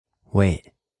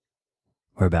Wait,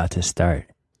 we're about to start.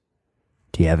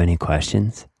 Do you have any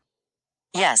questions?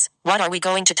 Yes, what are we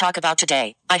going to talk about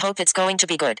today? I hope it's going to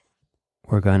be good.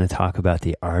 We're going to talk about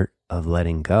the art of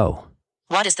letting go.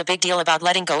 What is the big deal about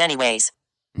letting go anyways?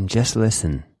 Just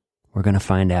listen. We're going to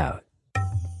find out.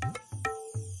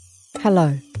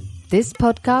 Hello. This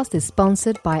podcast is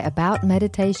sponsored by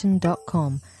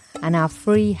aboutmeditation.com and our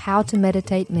free How to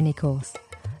Meditate mini course.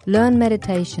 Learn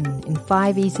meditation in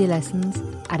 5 easy lessons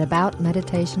at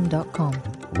aboutmeditation.com.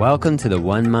 Welcome to the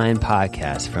OneMind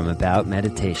Podcast from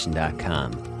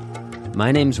aboutmeditation.com.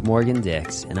 My name's Morgan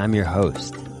Dix, and I'm your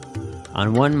host.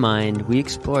 On OneMind, we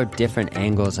explore different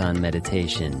angles on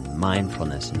meditation,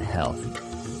 mindfulness, and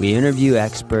health. We interview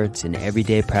experts and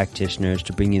everyday practitioners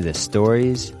to bring you the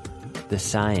stories, the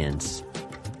science,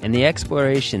 and the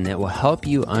exploration that will help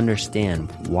you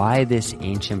understand why this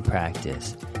ancient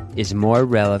practice is more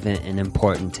relevant and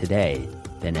important today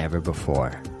than ever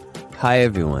before. Hi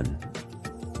everyone.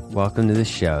 Welcome to the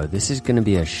show. This is going to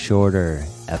be a shorter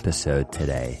episode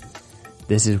today.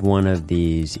 This is one of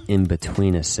these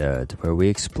in-between episodes where we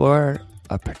explore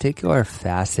a particular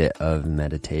facet of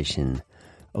meditation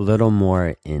a little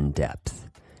more in depth.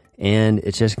 And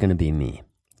it's just going to be me.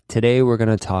 Today we're going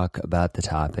to talk about the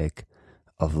topic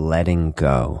of letting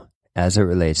go as it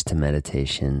relates to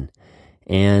meditation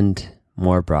and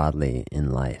more broadly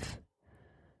in life.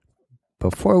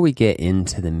 Before we get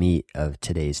into the meat of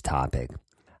today's topic,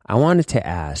 I wanted to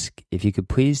ask if you could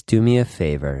please do me a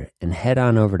favor and head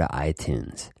on over to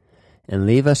iTunes and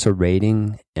leave us a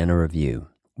rating and a review.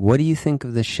 What do you think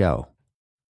of the show?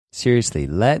 Seriously,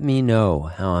 let me know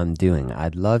how I'm doing.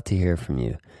 I'd love to hear from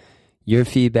you. Your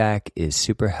feedback is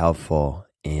super helpful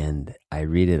and I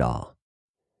read it all.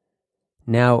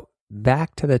 Now,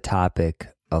 back to the topic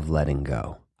of letting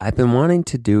go. I've been wanting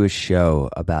to do a show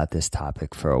about this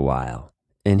topic for a while,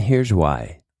 and here's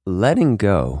why. Letting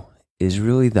go is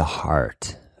really the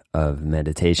heart of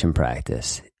meditation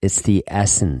practice. It's the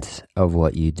essence of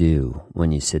what you do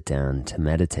when you sit down to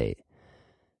meditate.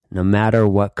 No matter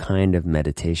what kind of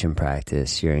meditation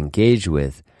practice you're engaged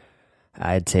with,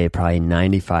 I'd say probably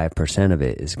 95% of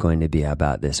it is going to be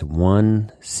about this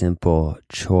one simple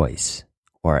choice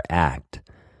or act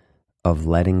of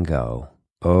letting go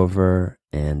over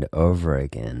and over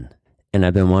again. And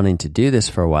I've been wanting to do this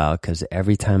for a while because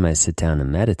every time I sit down and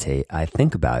meditate, I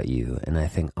think about you and I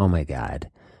think, oh my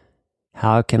God,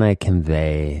 how can I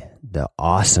convey the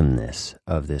awesomeness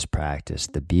of this practice,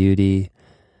 the beauty,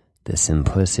 the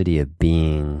simplicity of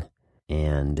being,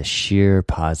 and the sheer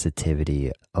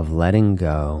positivity of letting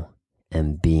go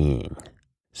and being.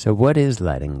 So what is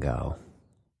letting go?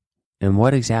 And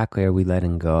what exactly are we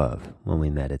letting go of when we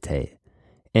meditate?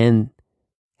 And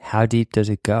how deep does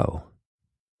it go?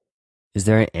 Is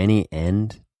there any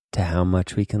end to how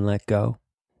much we can let go?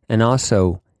 And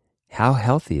also, how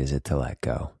healthy is it to let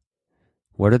go?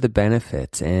 What are the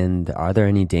benefits and are there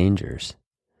any dangers?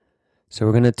 So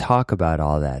we're going to talk about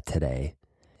all that today.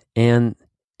 And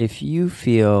if you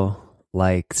feel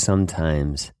like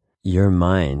sometimes your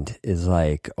mind is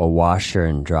like a washer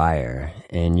and dryer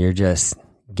and you're just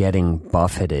getting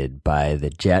buffeted by the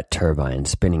jet turbine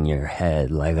spinning your head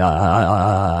like,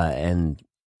 and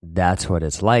that's what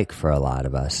it's like for a lot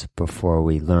of us before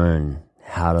we learn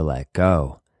how to let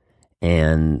go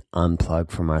and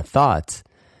unplug from our thoughts,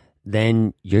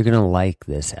 then you're going to like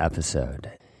this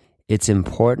episode. It's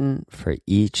important for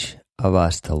each of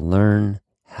us to learn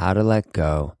how to let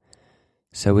go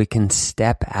so we can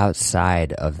step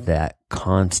outside of that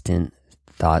constant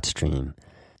thought stream,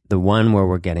 the one where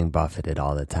we're getting buffeted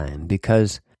all the time.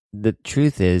 Because the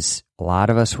truth is, a lot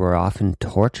of us were often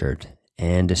tortured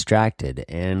and distracted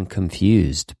and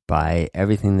confused by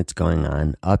everything that's going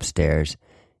on upstairs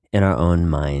in our own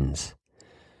minds.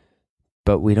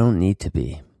 But we don't need to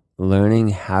be. Learning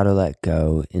how to let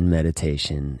go in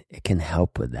meditation, it can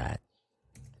help with that.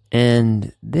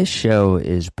 And this show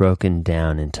is broken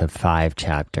down into 5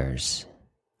 chapters.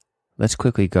 Let's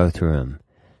quickly go through them.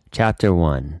 Chapter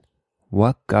 1,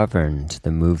 what governs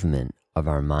the movement of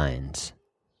our minds?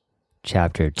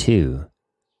 Chapter 2,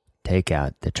 take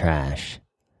out the trash.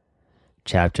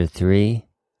 Chapter 3,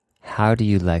 how do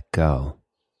you let go?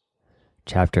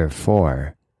 Chapter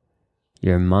 4,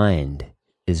 your mind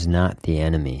is not the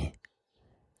enemy.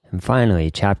 And finally,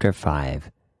 Chapter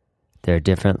 5, there are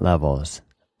different levels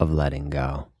of letting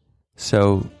go.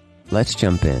 So let's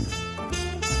jump in.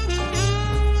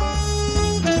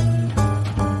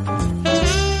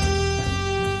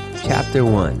 Chapter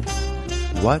 1,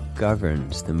 what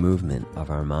governs the movement of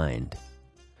our mind?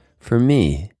 For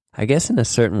me, I guess in a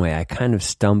certain way, I kind of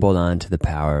stumbled onto the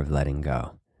power of letting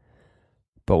go.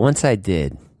 But once I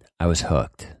did, I was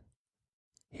hooked.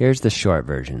 Here's the short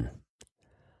version.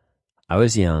 I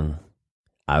was young,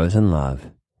 I was in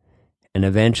love, and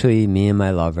eventually me and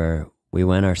my lover, we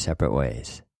went our separate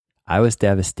ways. I was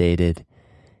devastated,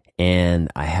 and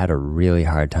I had a really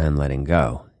hard time letting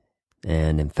go.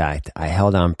 And in fact, I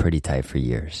held on pretty tight for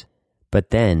years. But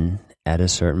then, at a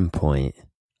certain point,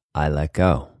 I let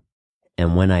go.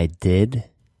 And when I did,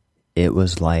 it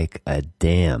was like a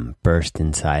dam burst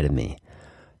inside of me,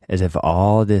 as if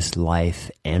all this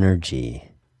life energy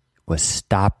was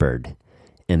stoppered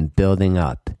and building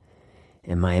up.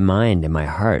 And my mind and my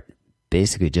heart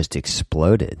basically just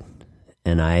exploded.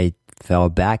 And I fell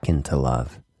back into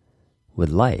love with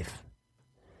life.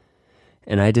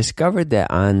 And I discovered that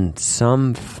on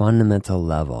some fundamental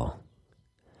level,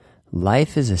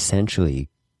 life is essentially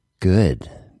good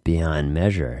beyond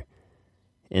measure.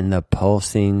 In the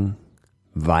pulsing,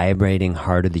 vibrating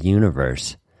heart of the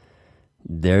universe,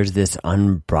 there's this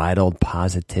unbridled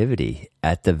positivity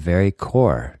at the very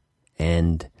core.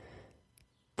 And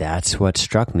that's what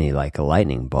struck me like a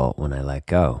lightning bolt when I let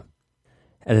go.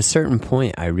 At a certain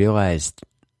point, I realized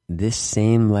this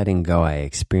same letting go I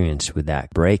experienced with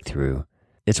that breakthrough,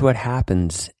 it's what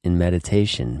happens in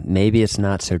meditation. Maybe it's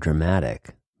not so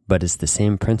dramatic, but it's the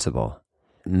same principle.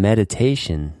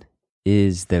 Meditation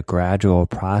is the gradual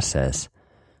process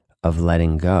of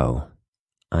letting go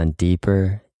on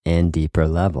deeper and deeper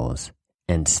levels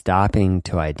and stopping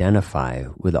to identify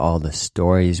with all the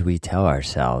stories we tell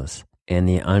ourselves and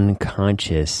the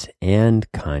unconscious and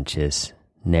conscious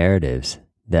narratives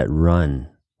that run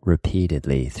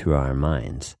repeatedly through our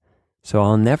minds. So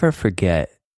I'll never forget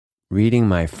reading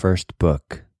my first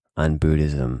book on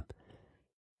Buddhism.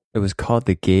 It was called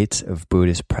The Gates of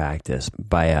Buddhist Practice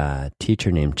by a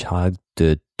teacher named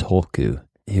Chagdud Tolku.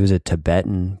 He was a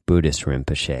Tibetan Buddhist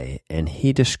Rinpoche, and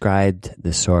he described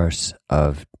the source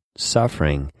of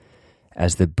suffering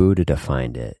as the Buddha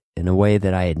defined it in a way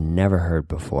that I had never heard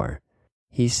before.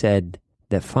 He said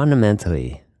that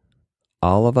fundamentally,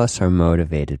 all of us are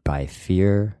motivated by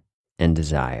fear and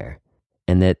desire,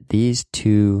 and that these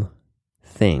two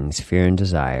things, fear and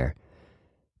desire,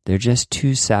 they're just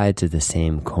two sides of the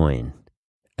same coin.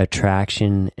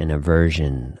 Attraction and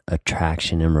aversion,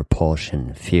 attraction and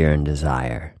repulsion, fear and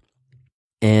desire.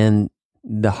 And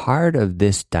the heart of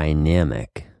this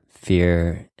dynamic,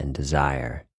 fear and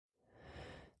desire,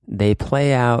 they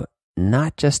play out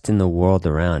not just in the world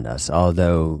around us,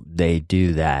 although they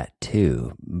do that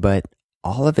too, but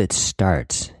all of it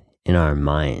starts in our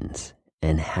minds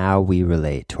and how we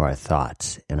relate to our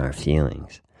thoughts and our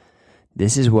feelings.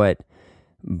 This is what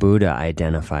Buddha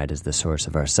identified as the source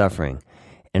of our suffering.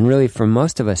 And really, for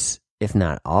most of us, if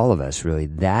not all of us, really,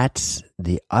 that's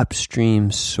the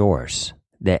upstream source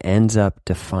that ends up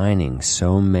defining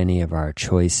so many of our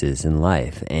choices in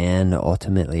life and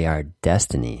ultimately our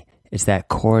destiny. It's that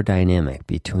core dynamic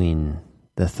between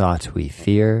the thoughts we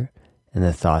fear and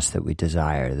the thoughts that we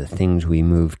desire, the things we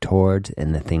move towards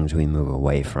and the things we move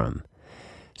away from.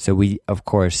 So we, of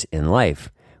course, in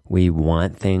life, we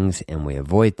want things and we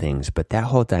avoid things, but that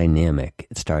whole dynamic,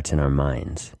 it starts in our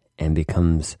minds and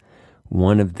becomes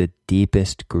one of the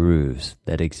deepest grooves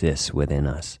that exists within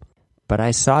us. But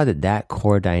I saw that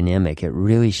core dynamic, it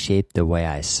really shaped the way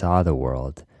I saw the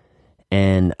world.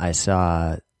 And I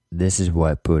saw this is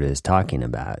what Buddha is talking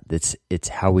about. It's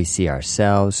how we see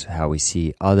ourselves, how we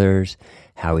see others,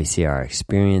 how we see our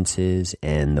experiences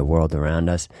and the world around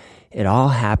us. It all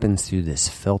happens through this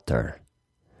filter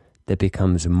that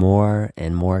becomes more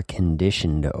and more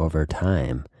conditioned over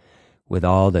time with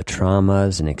all the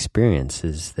traumas and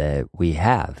experiences that we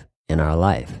have in our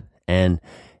life. And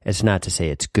it's not to say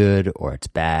it's good or it's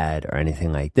bad or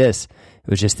anything like this. It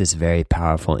was just this very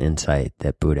powerful insight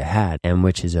that Buddha had and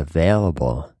which is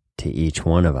available to each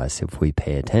one of us if we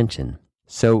pay attention.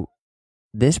 So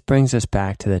this brings us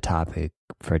back to the topic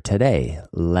for today,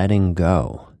 letting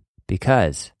go.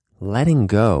 Because letting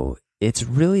go, it's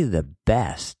really the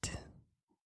best,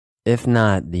 if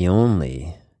not the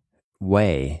only,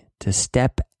 way to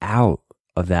step out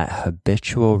of that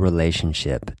habitual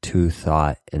relationship to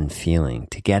thought and feeling,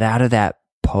 to get out of that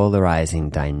polarizing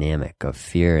dynamic of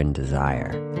fear and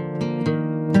desire.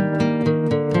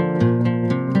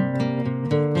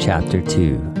 Chapter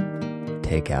 2,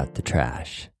 Take Out the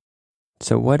Trash.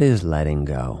 So what is letting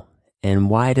go? And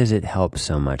why does it help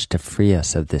so much to free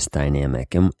us of this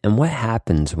dynamic? And what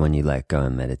happens when you let go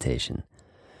in meditation?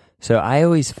 So I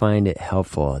always find it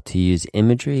helpful to use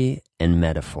imagery and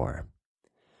metaphor.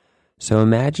 So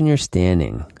imagine you're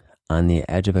standing on the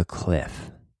edge of a cliff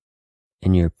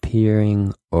and you're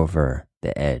peering over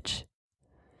the edge.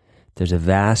 There's a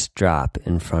vast drop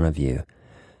in front of you.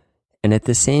 And at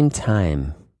the same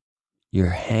time, you're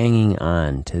hanging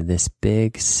on to this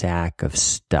big sack of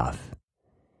stuff,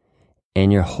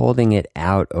 and you're holding it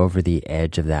out over the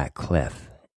edge of that cliff,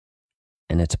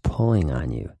 and it's pulling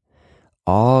on you.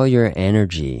 All your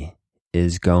energy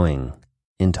is going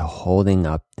into holding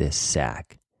up this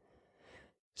sack.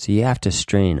 So you have to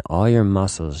strain all your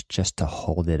muscles just to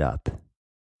hold it up.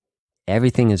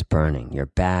 Everything is burning. Your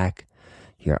back,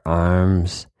 your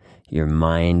arms, your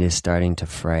mind is starting to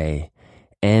fray.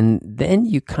 And then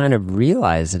you kind of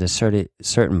realize at a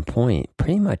certain point,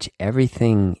 pretty much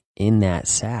everything in that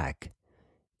sack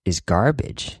is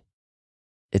garbage.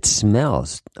 It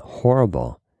smells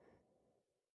horrible.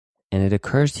 And it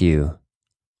occurs to you,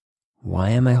 why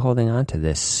am I holding on to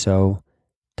this so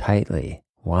tightly?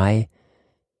 Why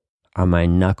are my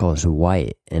knuckles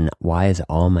white? And why is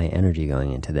all my energy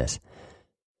going into this?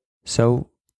 So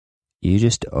you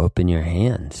just open your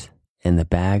hands and the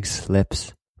bag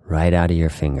slips right out of your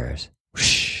fingers.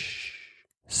 Whoosh.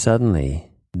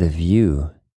 Suddenly, the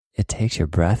view, it takes your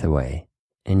breath away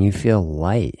and you feel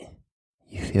light.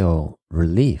 You feel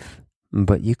relief.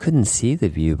 But you couldn't see the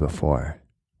view before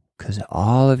because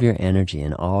all of your energy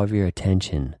and all of your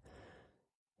attention,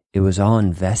 it was all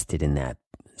invested in that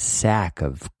sack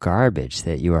of garbage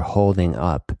that you were holding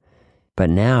up.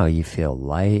 But now you feel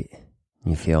light,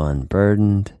 you feel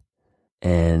unburdened,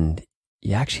 and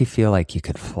you actually feel like you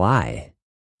could fly.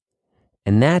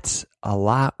 And that's a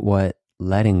lot what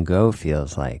letting go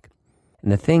feels like.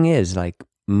 And the thing is, like,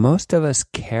 most of us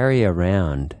carry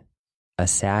around a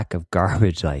sack of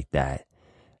garbage like that.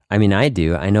 I mean, I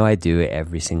do. I know I do it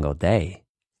every single day.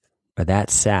 But that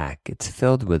sack, it's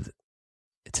filled with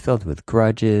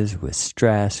grudges, with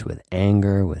stress, with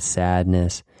anger, with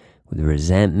sadness, with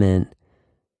resentment.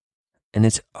 And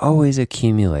it's always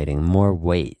accumulating more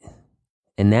weight.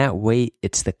 And that weight,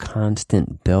 it's the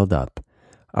constant buildup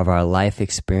of our life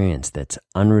experience that's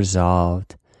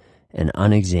unresolved and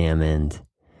unexamined.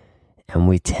 And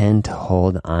we tend to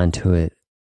hold onto it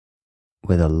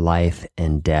with a life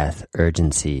and death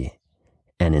urgency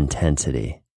and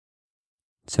intensity.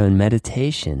 So in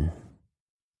meditation,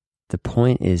 the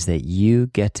point is that you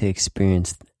get to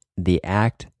experience the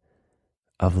act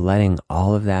of letting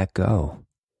all of that go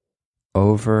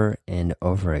over and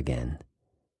over again.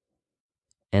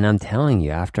 And I'm telling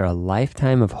you, after a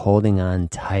lifetime of holding on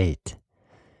tight,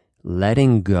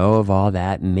 letting go of all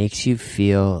that makes you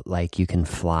feel like you can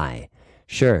fly.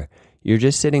 Sure, you're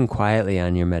just sitting quietly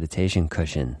on your meditation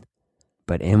cushion,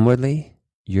 but inwardly,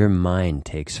 your mind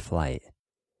takes flight.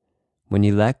 When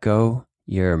you let go,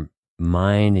 your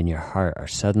mind and your heart are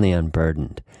suddenly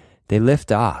unburdened. They lift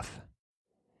off.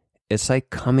 It's like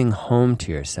coming home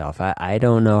to yourself. I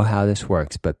don't know how this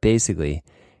works, but basically,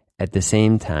 at the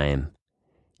same time,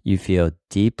 you feel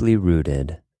deeply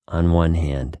rooted on one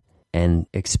hand and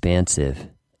expansive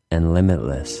and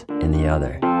limitless in the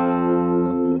other.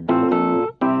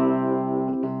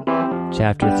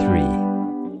 Chapter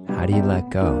 3, how do you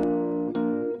let go?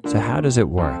 So how does it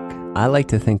work? I like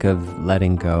to think of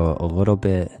letting go a little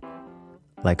bit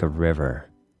like a river.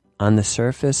 On the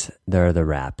surface, there are the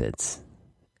rapids,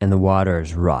 and the water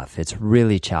is rough. It's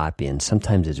really choppy, and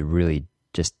sometimes it's really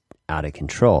just out of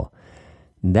control.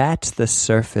 That's the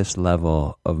surface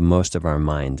level of most of our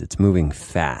minds. It's moving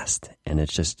fast, and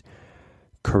it's just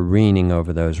careening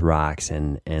over those rocks,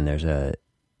 and it's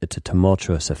a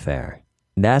tumultuous affair.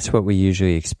 That's what we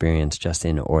usually experience just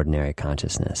in ordinary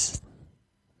consciousness.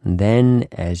 And then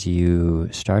as you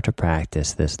start to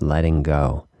practice this letting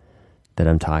go that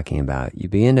I'm talking about, you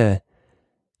begin to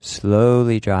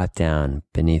slowly drop down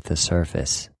beneath the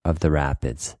surface of the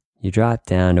rapids. You drop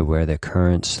down to where the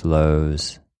current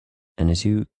slows, and as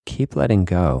you keep letting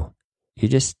go, you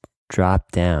just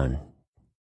drop down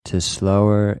to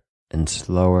slower and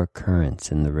slower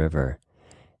currents in the river.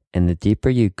 And the deeper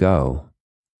you go,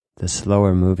 the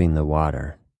slower moving the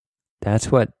water.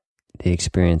 That's what the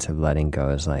experience of letting go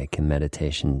is like in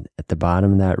meditation. At the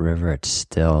bottom of that river, it's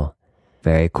still,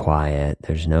 very quiet.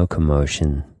 There's no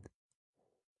commotion.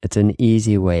 It's an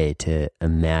easy way to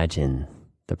imagine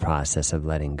the process of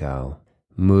letting go,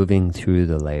 moving through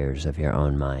the layers of your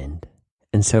own mind.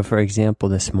 And so, for example,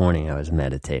 this morning I was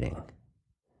meditating.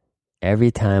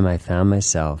 Every time I found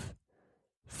myself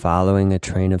following a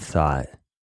train of thought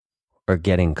or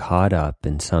getting caught up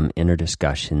in some inner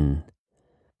discussion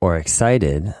or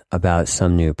excited about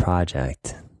some new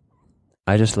project,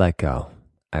 I just let go.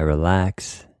 I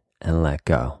relax and let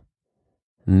go.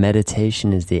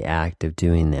 Meditation is the act of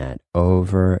doing that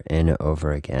over and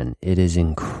over again. It is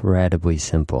incredibly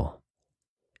simple.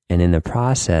 And in the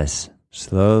process,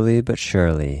 slowly but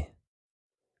surely,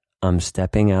 I'm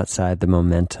stepping outside the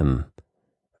momentum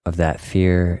of that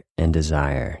fear and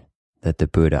desire that the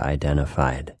Buddha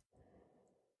identified.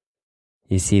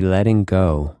 You see, letting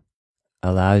go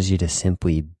allows you to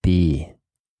simply be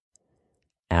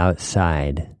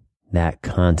outside that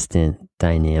constant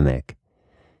dynamic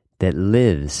that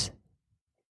lives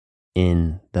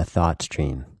in the thought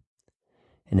stream,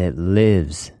 and it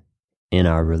lives in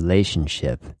our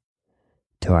relationship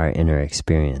to our inner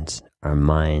experience, our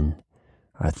mind,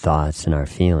 our thoughts, and our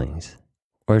feelings.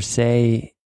 Or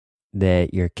say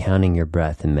that you're counting your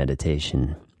breath in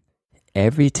meditation.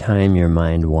 Every time your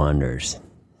mind wanders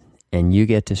and you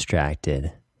get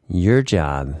distracted, your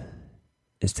job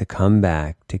is to come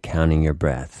back to counting your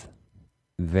breath.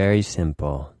 Very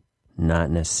simple, not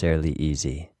necessarily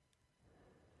easy.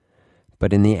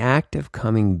 But in the act of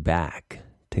coming back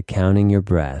to counting your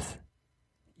breath,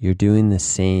 you're doing the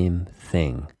same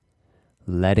thing,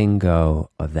 letting go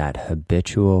of that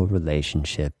habitual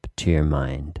relationship to your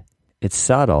mind. It's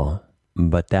subtle,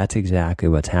 but that's exactly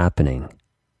what's happening.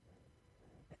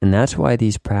 And that's why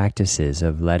these practices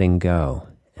of letting go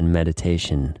and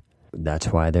meditation, that's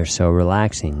why they're so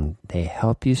relaxing. They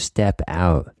help you step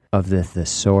out of the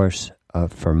source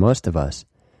of, for most of us,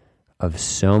 of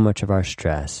so much of our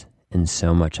stress and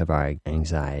so much of our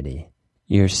anxiety.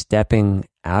 You're stepping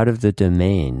out of the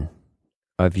domain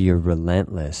of your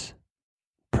relentless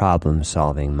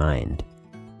problem-solving mind.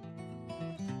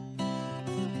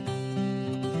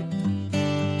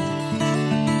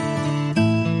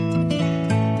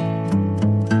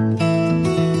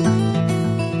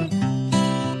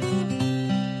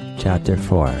 Chapter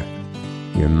 4.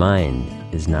 Your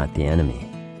mind is not the enemy.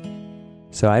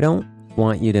 So I don't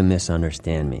want you to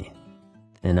misunderstand me.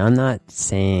 And I'm not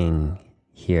saying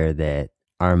here that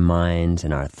our minds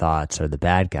and our thoughts are the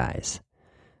bad guys.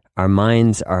 Our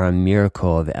minds are a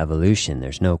miracle of evolution.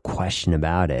 There's no question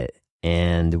about it.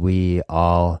 And we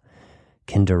all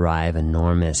can derive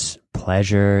enormous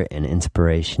pleasure and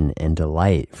inspiration and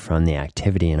delight from the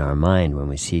activity in our mind when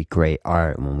we see great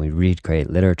art, when we read great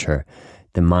literature.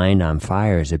 The mind on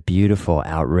fire is a beautiful,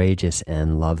 outrageous,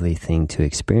 and lovely thing to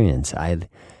experience.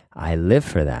 I live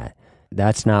for that.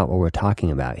 That's not what we're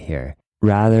talking about here.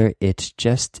 Rather, it's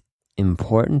just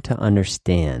important to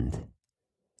understand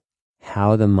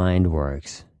how the mind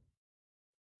works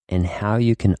and how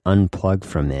you can unplug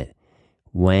from it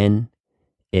when,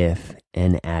 if,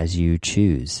 and as you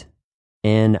choose.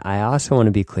 And I also want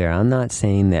to be clear, I'm not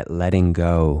saying that letting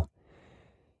go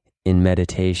in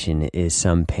meditation is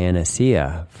some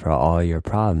panacea for all your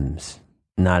problems.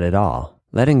 Not at all.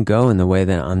 Letting go in the way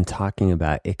that I'm talking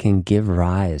about, it can give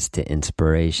rise to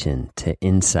inspiration, to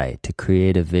insight, to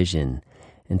creative vision,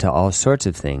 and to all sorts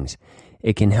of things.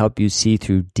 It can help you see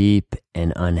through deep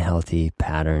and unhealthy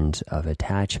patterns of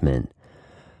attachment.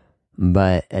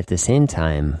 But at the same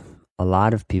time, a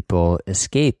lot of people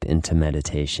escape into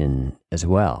meditation as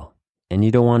well. And you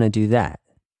don't want to do that.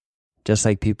 Just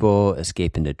like people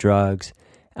escape into drugs,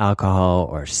 alcohol,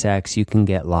 or sex, you can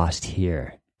get lost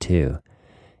here too.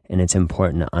 And it's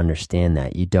important to understand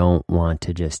that. You don't want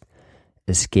to just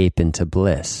escape into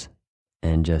bliss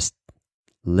and just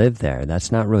live there.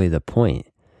 That's not really the point.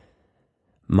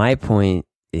 My point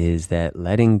is that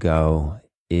letting go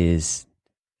is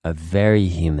a very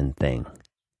human thing,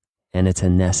 and it's a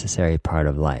necessary part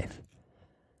of life.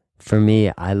 For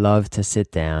me, I love to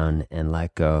sit down and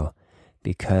let go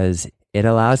because it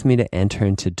allows me to enter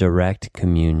into direct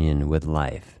communion with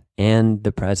life and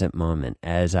the present moment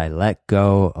as I let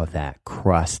go of that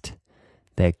crust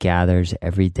that gathers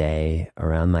every day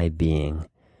around my being,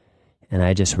 and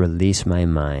I just release my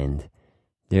mind.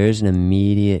 There is an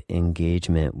immediate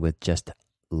engagement with just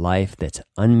life that's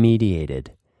unmediated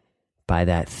by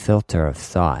that filter of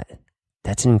thought.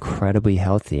 That's incredibly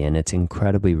healthy, and it's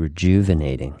incredibly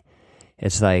rejuvenating.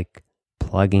 It's like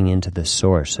plugging into the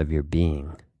source of your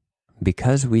being.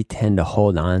 Because we tend to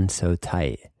hold on so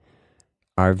tight,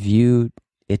 our view,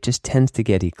 it just tends to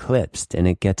get eclipsed and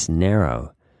it gets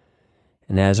narrow.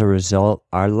 And as a result,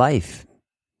 our life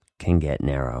can get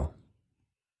narrow.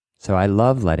 So I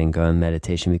love letting go in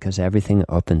meditation because everything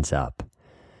opens up.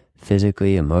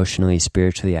 Physically, emotionally,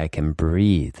 spiritually, I can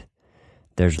breathe.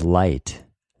 There's light.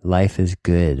 Life is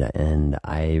good, and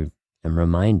I am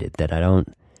reminded that I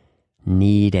don't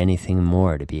need anything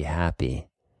more to be happy.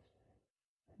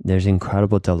 There's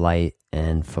incredible delight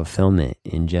and fulfillment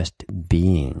in just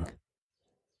being.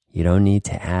 You don't need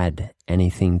to add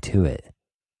anything to it.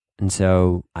 And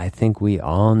so I think we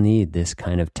all need this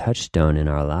kind of touchstone in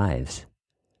our lives.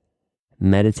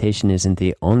 Meditation isn't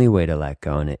the only way to let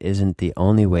go, and it isn't the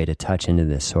only way to touch into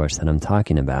this source that I'm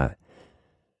talking about.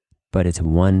 But it's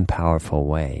one powerful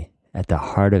way. At the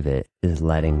heart of it is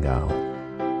letting go.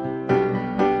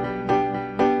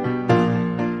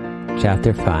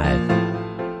 Chapter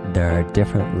 5. There are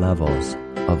different levels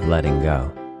of letting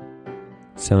go.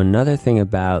 So another thing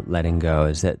about letting go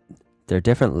is that there are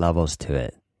different levels to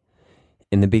it.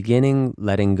 In the beginning,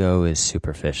 letting go is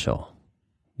superficial.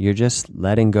 You're just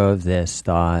letting go of this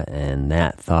thought and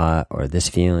that thought, or this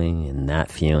feeling and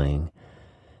that feeling.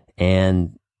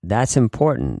 And that's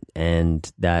important, and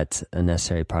that's a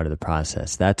necessary part of the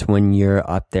process. That's when you're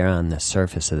up there on the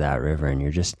surface of that river and you're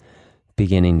just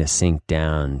beginning to sink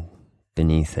down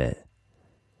beneath it.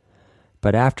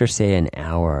 But after, say, an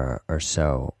hour or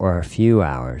so, or a few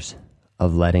hours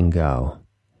of letting go,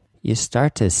 you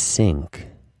start to sink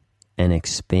and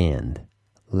expand.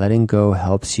 Letting go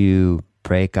helps you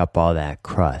break up all that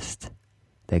crust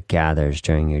that gathers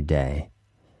during your day.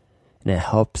 And it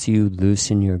helps you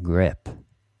loosen your grip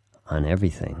on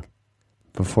everything.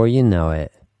 Before you know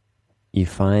it, you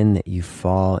find that you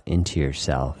fall into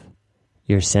yourself.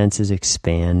 Your senses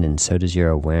expand, and so does your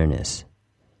awareness.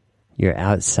 You're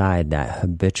outside that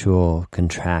habitual,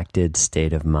 contracted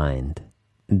state of mind.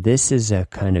 This is a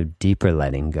kind of deeper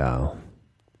letting go.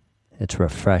 It's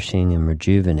refreshing and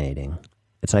rejuvenating.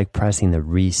 It's like pressing the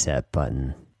reset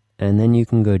button, and then you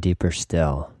can go deeper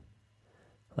still,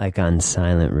 like on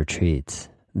silent retreats.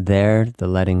 There, the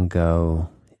letting go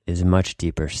is much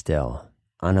deeper still.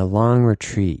 On a long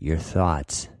retreat, your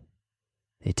thoughts,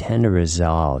 they tend to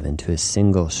resolve into a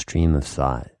single stream of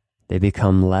thought. They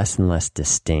become less and less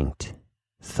distinct.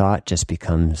 Thought just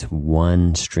becomes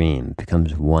one stream,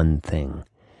 becomes one thing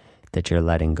that you're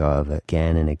letting go of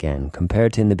again and again,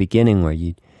 compared to in the beginning where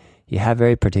you have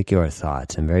very particular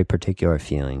thoughts and very particular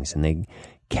feelings, and they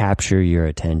capture your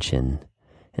attention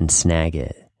and snag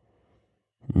it.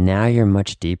 Now you're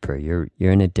much deeper. You're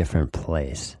in a different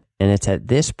place. And it's at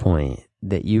this point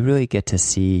that you really get to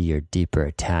see your deeper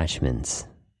attachments.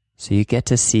 So you get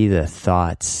to see the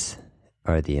thoughts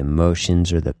or the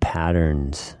emotions or the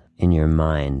patterns in your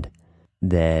mind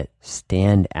that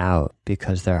stand out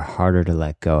because they're harder to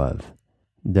let go of.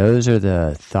 Those are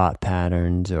the thought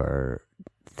patterns or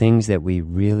things that we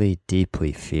really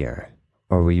deeply fear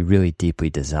or we really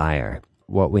deeply desire.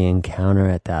 What we encounter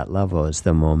at that level is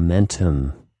the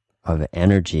momentum of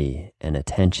energy and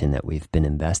attention that we've been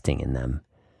investing in them.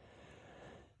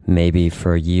 Maybe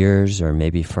for years or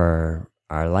maybe for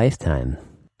our lifetime.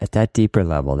 At that deeper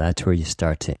level, that's where you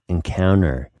start to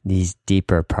encounter these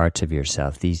deeper parts of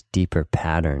yourself, these deeper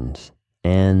patterns,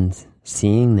 and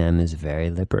seeing them is very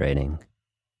liberating.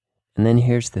 And then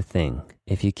here's the thing.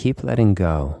 If you keep letting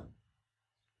go,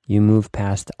 you move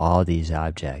past all these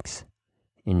objects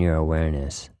in your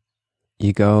awareness.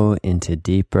 You go into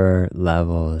deeper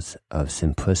levels of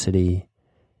simplicity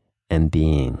and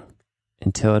being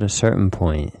until at a certain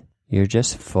point, you're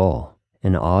just full.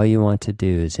 And all you want to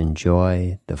do is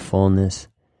enjoy the fullness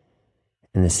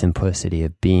and the simplicity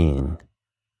of being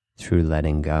through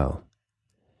letting go.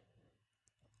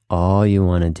 All you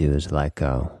want to do is let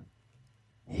go.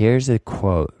 Here's a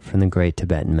quote from the great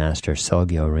Tibetan master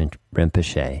Sogyal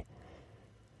Rinpoche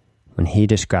when he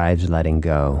describes letting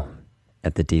go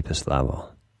at the deepest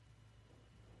level.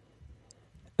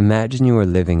 Imagine you were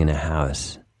living in a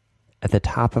house at the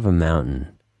top of a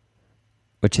mountain,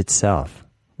 which itself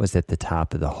was at the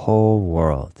top of the whole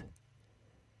world.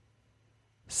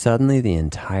 Suddenly, the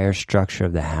entire structure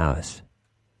of the house,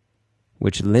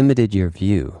 which limited your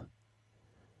view,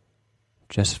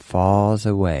 just falls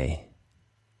away,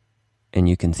 and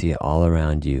you can see it all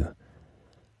around you,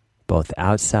 both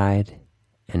outside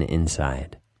and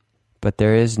inside. But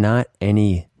there is not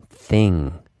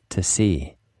anything to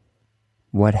see.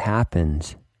 What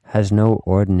happens has no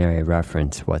ordinary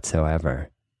reference whatsoever.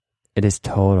 It is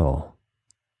total,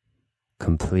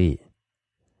 complete,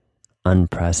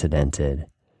 unprecedented,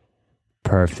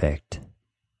 perfect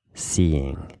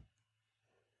seeing.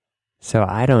 So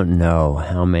I don't know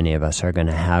how many of us are going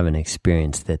to have an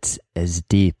experience that's as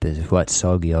deep as what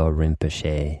Sogyal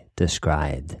Rinpoche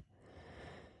described.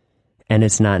 And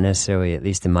it's not necessarily, at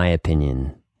least in my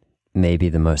opinion, maybe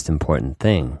the most important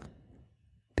thing.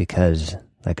 Because,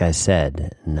 like I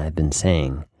said, and I've been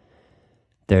saying,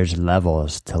 there's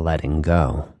levels to letting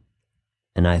go.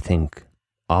 And I think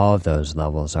all of those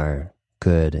levels are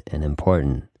good and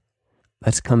important.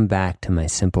 Let's come back to my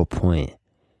simple point.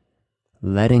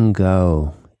 Letting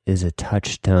go is a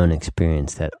touchstone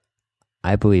experience that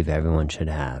I believe everyone should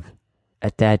have.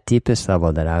 At that deepest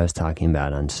level that I was talking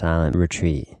about on silent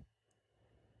retreat,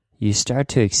 you start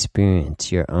to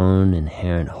experience your own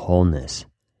inherent wholeness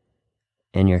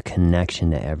and your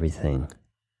connection to everything.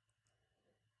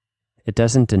 It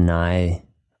doesn't deny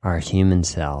our human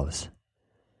selves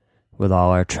with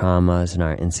all our traumas and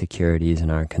our insecurities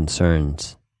and our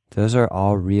concerns Those are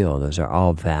all real. Those are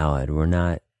all valid. We're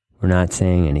not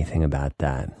saying anything about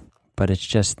that. But it's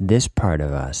just this part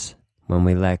of us, when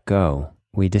we let go,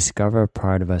 we discover a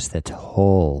part of us that's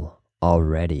whole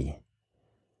already.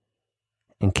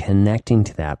 And connecting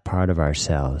to that part of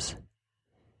ourselves,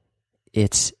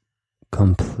 it's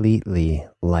completely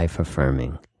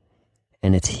life-affirming.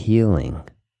 And it's healing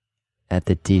at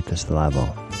the deepest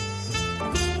level.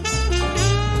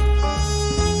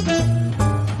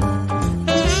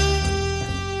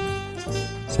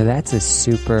 So that's a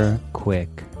super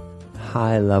quick,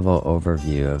 high-level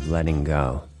overview of letting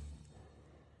go.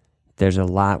 There's a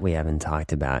lot we haven't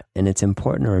talked about, and it's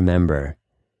important to remember,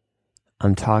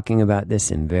 I'm talking about this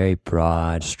in very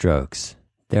broad strokes.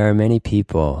 There are many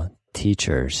people,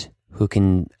 teachers, who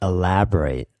can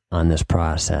elaborate on this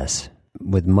process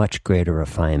with much greater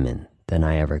refinement than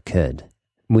I ever could.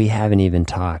 We haven't even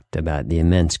talked about the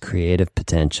immense creative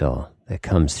potential that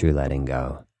comes through letting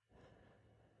go.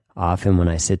 Often when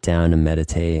I sit down to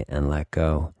meditate and let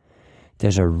go,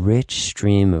 there's a rich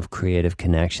stream of creative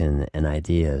connection and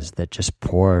ideas that just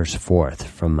pours forth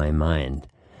from my mind.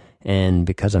 And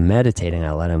because I'm meditating,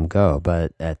 I let them go.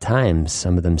 But at times,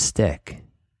 some of them stick.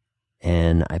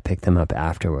 And I pick them up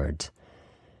afterwards.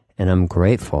 And I'm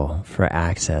grateful for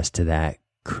access to that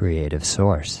creative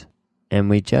source. And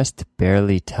we just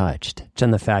barely touched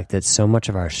on the fact that so much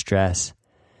of our stress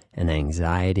and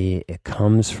anxiety, it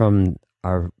comes from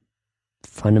our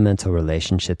fundamental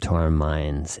relationship to our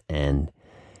minds, and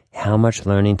how much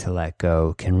learning to let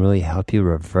go can really help you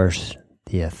reverse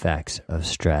the effects of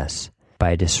stress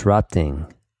by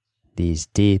disrupting these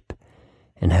deep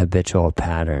and habitual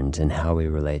patterns in how we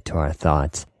relate to our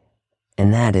thoughts.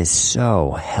 And that is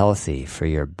so healthy for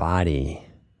your body,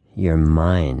 your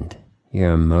mind,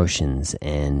 your emotions,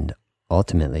 and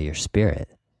ultimately your spirit.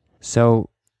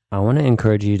 So I want to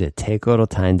encourage you to take a little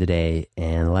time today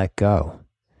and let go.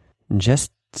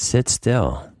 Just sit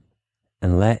still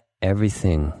and let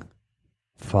everything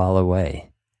fall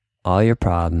away. All your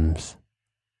problems,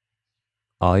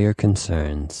 all your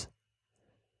concerns,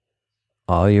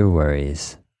 all your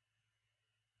worries,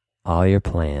 all your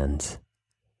plans.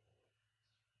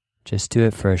 Just do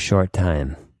it for a short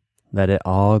time. Let it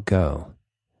all go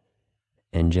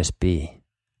and just be.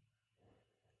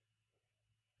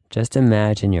 Just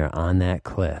imagine you're on that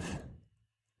cliff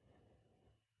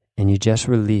and you just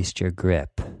released your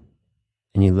grip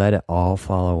and you let it all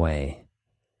fall away.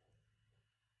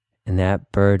 And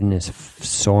that burden is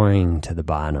soaring to the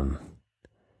bottom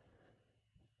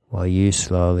while you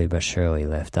slowly but surely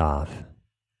lift off.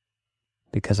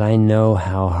 Because I know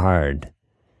how hard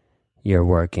you're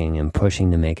working and pushing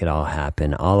to make it all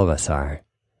happen. All of us are.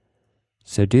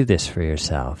 So do this for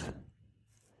yourself.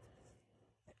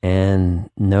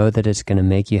 And know that it's going to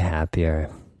make you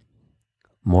happier,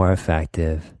 more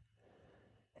effective,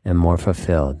 and more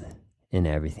fulfilled in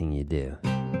everything you do.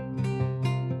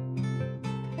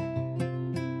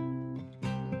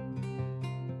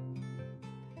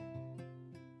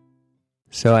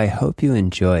 So I hope you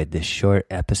enjoyed this short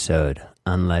episode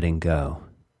on letting go.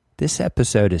 This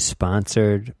episode is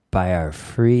sponsored by our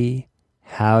free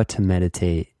How to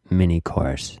Meditate mini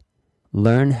course.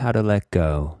 Learn how to let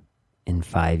go in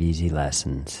 5 easy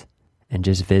lessons, and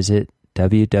just visit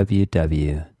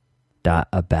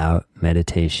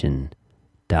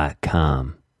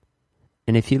www.aboutmeditation.com.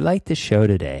 And if you liked the show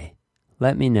today,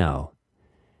 let me know.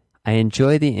 I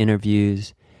enjoy the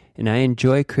interviews, and I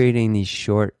enjoy creating these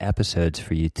short episodes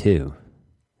for you too.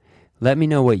 Let me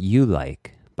know what you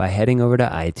like by heading over to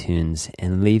iTunes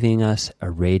and leaving us a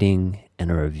rating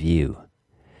and a review.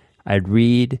 I'd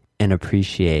read and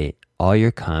appreciate all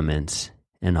your comments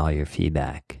and all your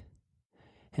feedback.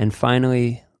 And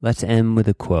finally, let's end with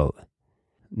a quote.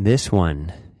 This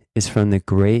one is from the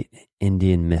great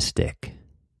Indian mystic,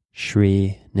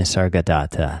 Sri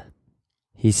Nisargadatta.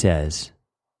 He says,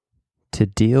 "To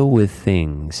deal with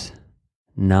things,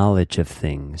 knowledge of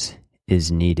things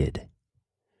is needed.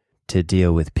 To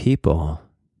deal with people,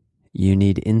 you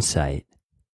need insight,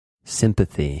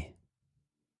 sympathy.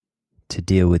 To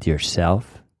deal with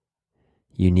yourself,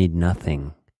 you need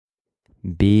nothing.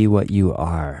 Be what you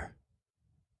are,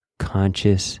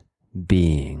 conscious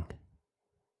being,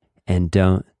 and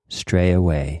don't stray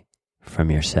away from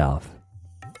yourself."